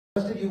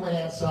Most of you went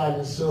outside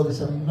and saw this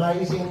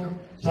amazing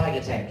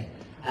tiger tank.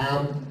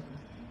 Our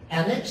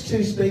next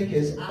two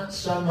speakers aren't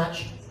so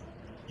much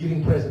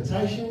giving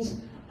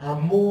presentations,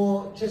 are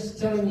more just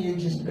telling you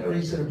just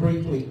very sort of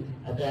briefly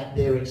about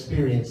their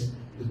experience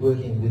with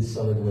working with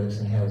Solidworks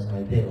and how it's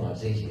made their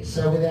lives easier.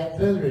 So without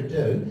further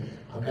ado,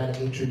 I'm going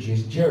to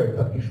introduce Gerard,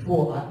 but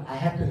before I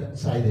have to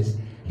say this,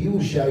 he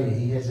will show you,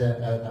 he has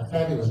a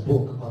fabulous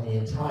book on the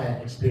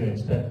entire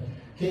experience, but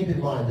keep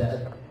in mind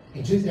that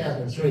in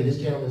 2003, this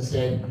gentleman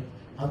said,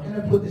 I'm going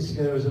to put this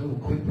together as a little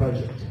quick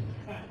project.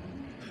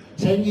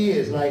 10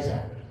 years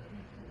later,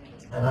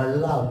 and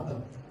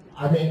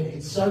I mean,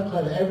 it's so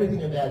clever,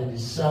 everything about it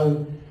is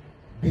so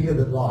bigger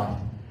than life,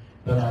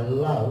 but I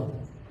love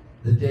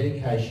the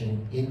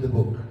dedication in the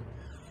book.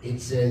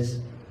 It says,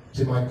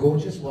 to my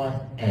gorgeous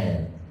wife,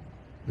 Anne,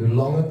 who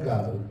long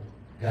ago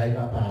gave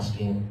up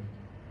asking,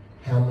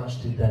 how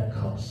much did that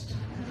cost?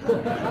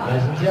 Ladies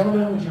and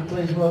gentlemen, would you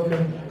please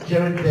welcome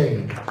Gerard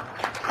B.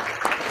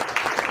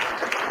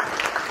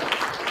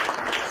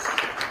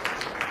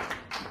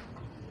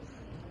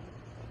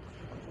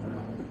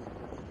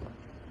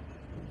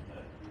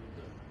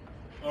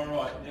 All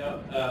right,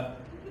 now,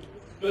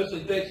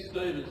 firstly, thanks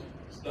Steve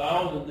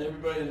Starled and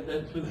everybody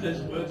that's with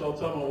those words. I'll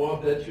tell my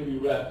wife that she'll be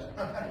wrapped.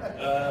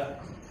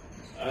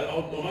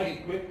 I'll make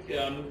it quick.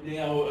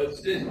 Now, it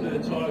says the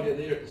tiger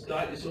there at the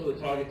start. You saw the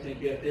tiger tank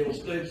out there. Well,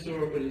 Steve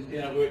saw it when he's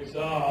down at work. He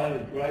said, oh, that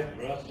would be great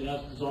for us, you know,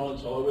 it's design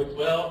Solidworks.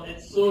 Well,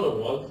 it sort of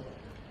was,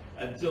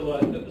 until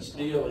I got the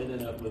steel in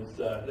and it was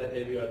that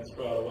heavy I had to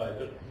throw it away.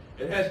 But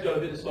it has got a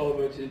bit of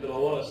Solidworks in it, but a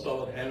lot of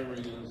solid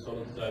hammering and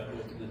solid so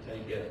forth in the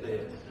tank out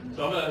there.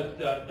 So I'm going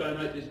to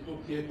donate this book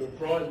here for a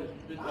prize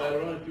a bit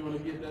later on if you want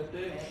to get that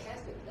there.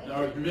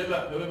 Now,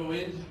 remember, whoever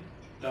wins,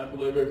 don't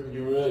believe everything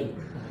you read.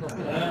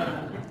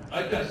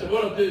 Okay, so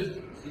what I'll do is,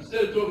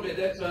 instead of talking about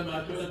that so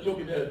much, I'm going to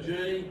talk about a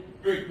journey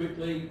very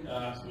quickly.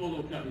 Small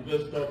little company,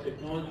 Versatile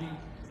Technology.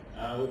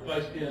 We're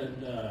based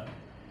down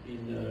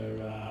in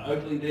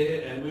Oakley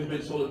there, and we've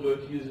been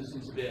Solidworks users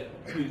since about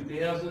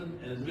 2000. And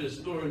there's a bit of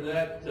story in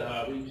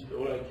that. We used to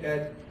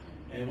AutoCAD,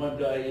 and one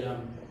day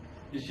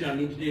this young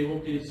engineer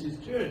walked in and says,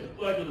 Gerard, there's a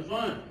bloke on the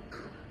phone.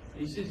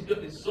 He says he's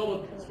got this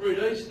solid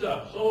 3D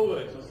stuff,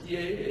 Solidworks. I said, yeah,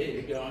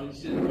 you go. And he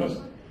said,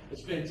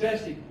 it's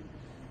fantastic.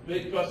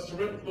 It costs 5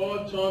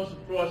 times the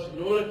price of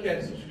an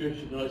AutoCAD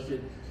subscription. And I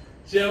said,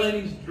 tell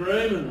him he's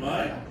dreaming,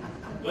 mate.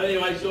 But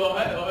anyway, so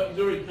he's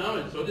already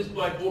coming. So this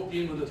bloke walked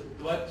in with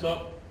a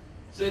laptop,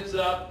 sets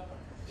up,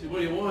 said,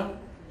 what do you want?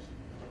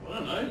 I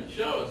don't know,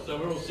 show us. So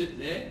we're all sitting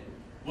there.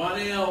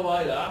 1 hour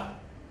later,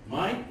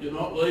 mate, you're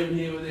not leaving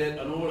here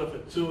without an order for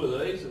 2 of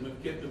these, and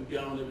we've kept them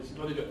going. We've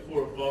only got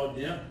 4 or 5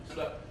 now.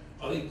 So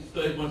I think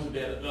Steve wants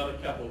about another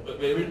couple, but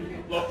we're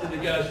locked in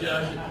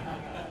negotiation.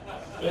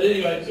 But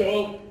anyway,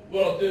 so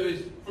what I'll do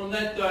is, from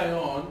that day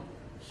on,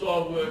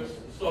 Solidworks,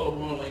 solid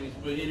modelling has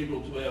been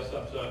integral to our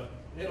stuff. So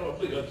how do I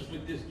flick? I just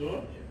flick this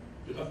door?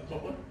 Is that the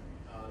top one?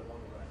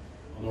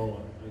 On the right.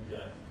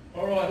 Okay.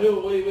 All right, who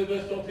are we? We're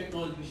Versatile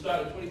Technology. We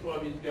started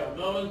 25 years ago in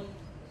Melbourne.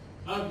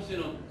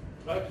 100%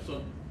 focus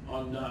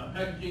on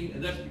packaging,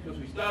 and that's because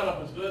we started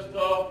off as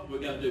Versatile. We're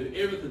going to do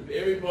everything for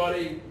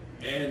everybody,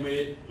 and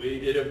we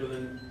did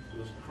everything. It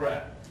was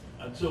crap.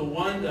 Until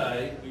one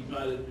day we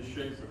made a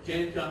machine for a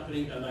can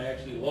company, and they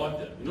actually liked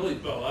it. We nearly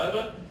fell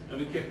over, and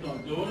we kept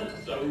on doing it.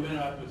 So we went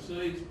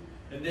overseas,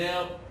 and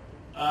now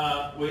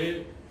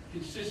we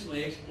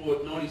consistently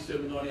export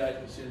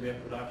 97-98% of our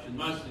production,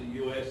 mostly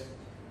the US.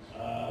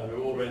 We're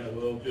all around the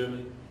world,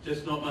 Germany,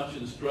 just not much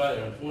in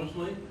Australia,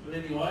 unfortunately. But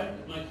anyway,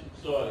 it makes it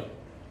exciting.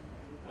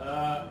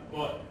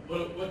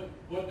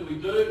 What do we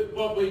do?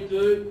 What we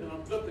do, and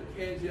I've got the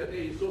cans out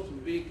there. You saw some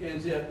beer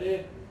cans out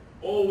there.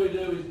 All we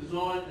do is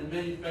design and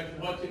manufacture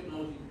high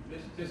technology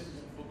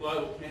testers for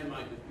global can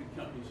makers, big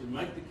companies who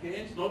make the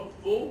cans, not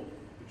full.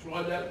 We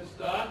tried that at the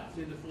start,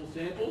 sent the full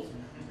samples,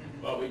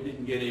 but we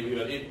didn't get any. We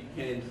got empty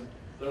cans.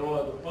 They're all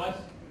over the place.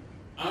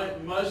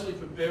 Mostly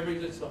for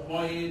beverage, that's the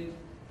high end,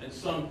 and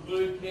some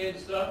food can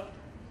stuff.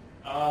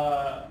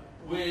 Our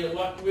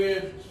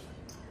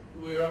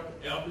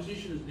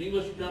position is an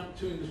English company,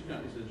 2 English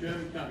companies, a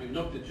German company. We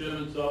knocked the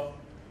Germans off.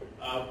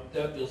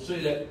 You'll see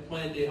that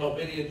plant there,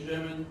 Helvetia,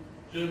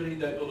 Germany,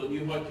 they've got a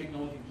new high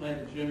technology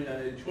plant in Germany.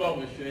 They need 12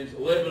 machines,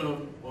 11 of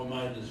them were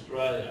made in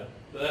Australia.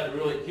 So that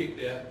really kicked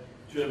our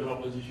German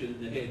opposition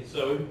in the head.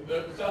 So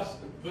it's us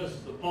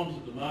versus the Poms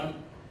at the moment,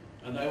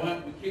 and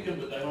we kick them,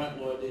 but they won't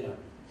lie down.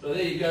 So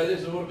there you go,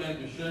 there's the automatic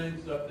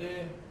machines up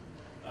there.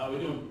 We're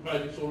doing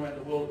projects all around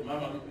the world at the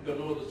moment. I think we got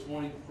an order this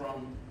morning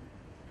from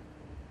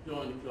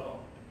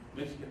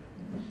Mexico.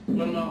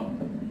 Guatemala.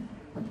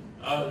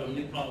 Oh,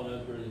 Nicole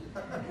knows where it is.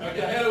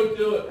 Okay, how do we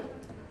do it?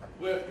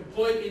 We're a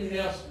complete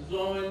in-house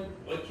design,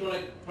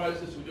 electronic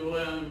process. We do all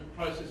our own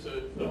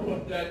processor, stuff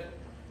like that.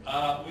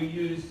 We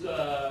use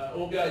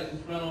all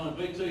gauges run on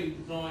VT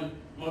design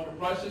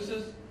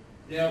microprocessors.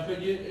 Now, for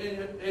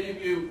any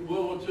of you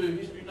World War II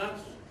history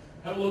nuts,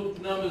 have a look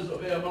at the numbers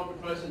of our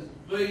microprocessors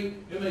V,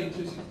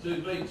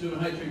 ME262, V2,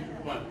 and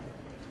HE1.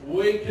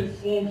 We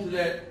conform to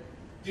that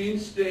DIN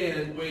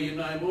standard where you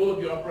name all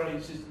of your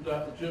operating systems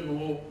after German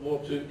World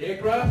War II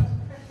aircraft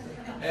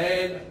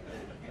and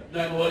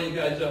name a lot of you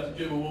guys after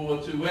German World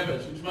War II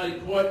weapons, which makes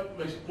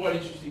it quite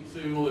interesting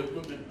seeing all the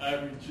equipment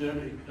over in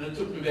Germany. And it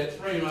took me about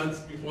 3 months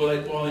before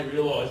they finally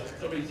realised.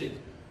 Somebody said,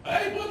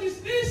 "Hey, what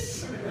is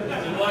this?"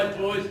 I said, "Like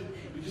boys,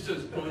 we just said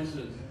it's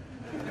coincidence."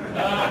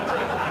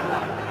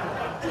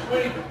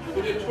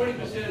 We did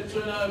 20% of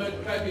turnover.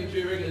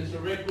 KPG reckons it's a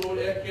record. Our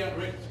account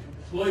reckons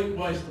it's a complete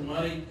waste of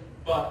money,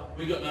 but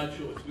we got no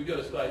choice. We've got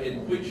to stay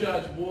ahead. If we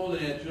charge more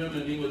than our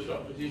German and English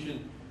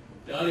opposition,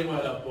 the only way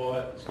to buy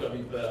it, it's got to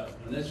be better.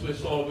 And that's where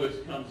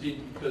Solidworks comes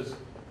in, because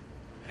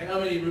how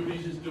many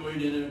revisions do we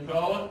need in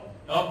Nicola?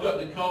 I've got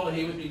Nicola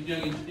here with me,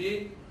 young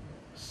engineer.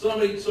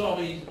 Somebody told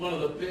me he's one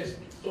of the best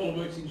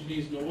Solidworks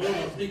engineers in the world.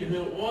 I was thinking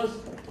who it was.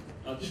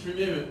 I just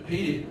remembered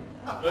he did.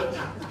 But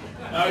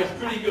no, he's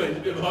pretty good. He's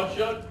a bit of a hot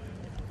shot.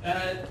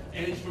 And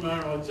he's from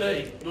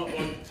RIT, not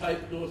like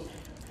tape course.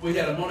 We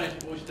had a Monash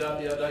boy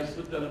start the other day,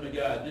 slipped under my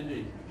guard, didn't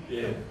he?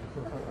 Yeah.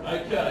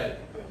 Okay.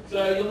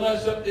 So you'll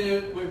notice up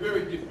there, we're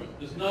very different.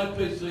 There's no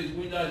PCs,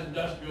 Windows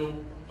Industrial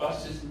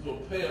Bus Systems or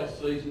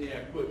PLCs in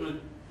our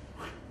equipment.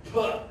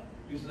 But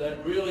because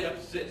that really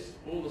upsets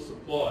all the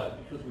suppliers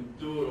because we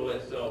do it all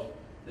ourselves.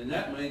 Then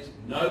that means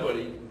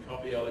nobody can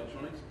copy our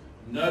electronics,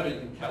 nobody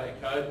can cut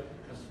our code,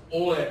 because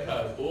all our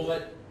code, all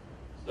that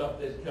stuff,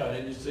 there's code.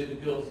 And you see the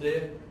girls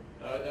there?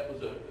 That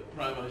was a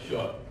promo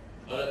shot.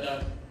 I don't know.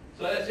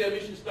 So that's our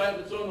mission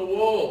statement. It's on the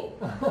wall.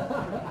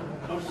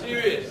 I'm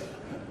serious.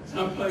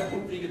 Some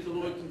people think it's a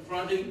little bit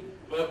confronting,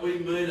 but we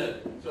mean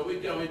it. So we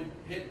go in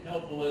head,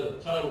 helpful leather,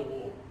 total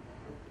war.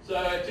 So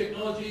our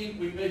technology,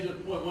 we measure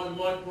 0.1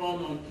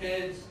 micron on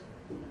CADs,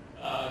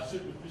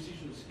 super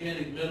precision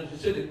scanning metals. You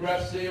see the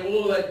graphs there.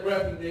 All of that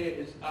graphing there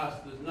is us.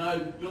 There's no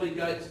Billy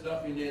Gates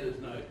stuff in there. There's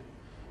no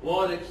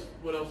Linux.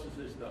 What else is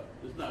there stuff?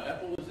 There's no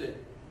Apple, is there?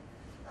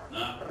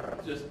 No,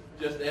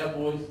 just our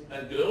boys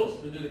and girls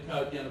who do the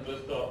code down the bus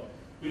stop.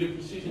 We do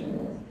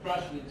precision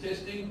crushing and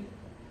testing,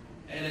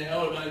 and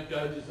our automatic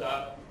coaches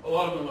are, a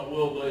lot of them are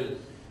world leaders.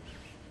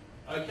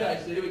 Okay,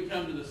 so here we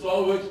come to the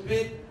Solidworks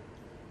bit.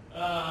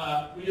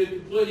 We do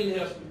complete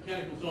in-house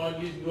mechanical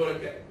design using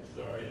AutoCAD.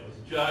 Sorry, that was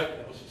a joke.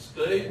 That was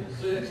Steve. You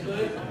see that,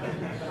 Steve?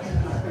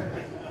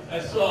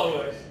 That's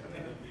Solidworks.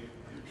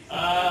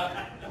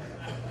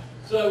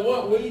 So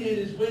what we did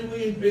is when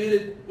we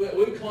invented,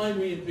 we claim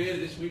we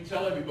invented this, we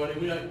tell everybody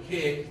we don't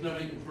care because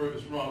nobody can prove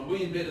us wrong.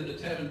 We invented the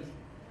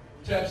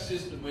tab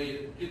system where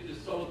you get the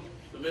solid,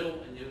 the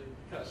metal, and you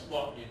cut a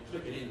slot and you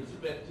click it in. This is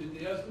about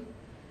 2000.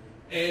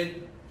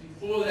 And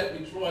before that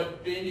we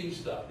tried bending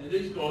stuff. Now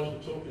these guys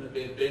were talking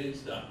about bending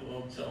stuff.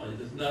 Well, I'm telling you,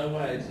 there's no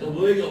way. It's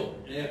illegal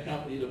in our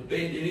company to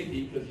bend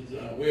anything because you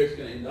don't know where it's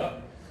going to end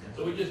up.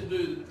 So we just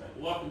do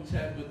lock and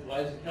tab with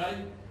laser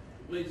cutting.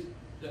 It means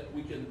that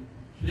we can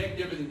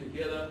connect everything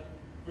together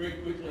very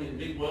quickly and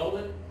MIG weld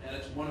it, and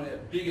it's one of our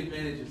big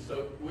advantages.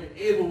 So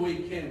wherever we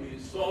can, we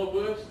use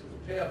Solidworks as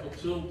a powerful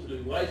tool to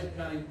do laser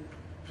cutting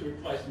to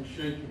replace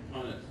machine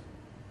components.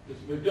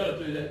 Because we've got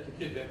to do that to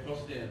keep our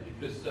costs down,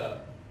 because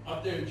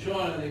up there in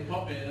China they're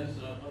copying us,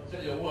 and I'll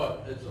tell you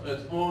what, it's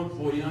on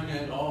for young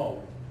and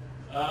old.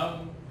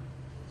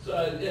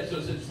 So it's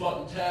a slot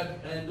and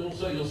tab, and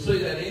also you'll see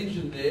that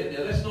engine there.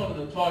 Now that's not in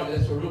the Tiger,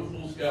 that's a real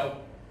full-scale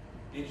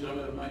engine. I'm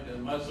going to make a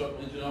motorcycle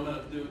engine. I'm going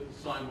to do it the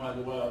same way,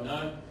 the way I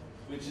know,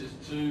 which is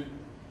to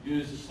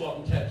use a slot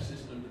and tap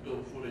system to build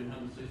a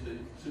 1400cc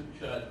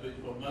supercharged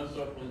V12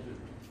 motorcycle engine.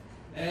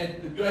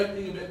 And the great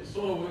thing about the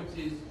Solidworks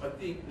is, I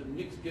think that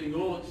Nick's getting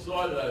all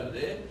excited over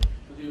there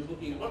because he was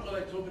looking at, what were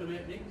they talking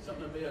about, Nick?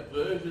 Something about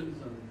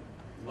versions and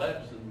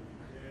labs and...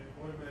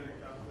 Yeah, automatic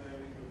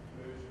updating of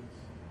versions.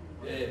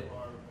 Yeah.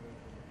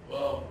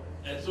 Well,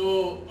 it's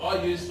all,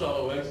 I use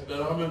Solidworks,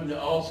 but I'm in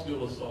the old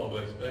school of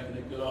Solidworks. Back in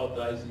the good old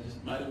days, you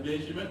just made a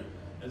measurement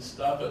and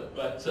stuff it.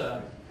 But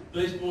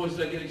these boys,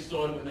 they get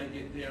excited when they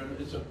get there, and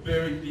it's a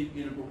very big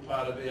integral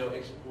part of our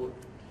export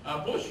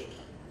push.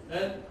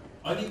 And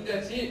I think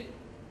that's it.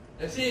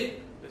 That's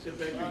it. That's it,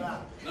 thank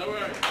you. No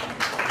worries.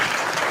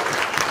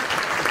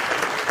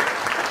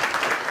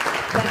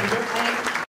 Thank you.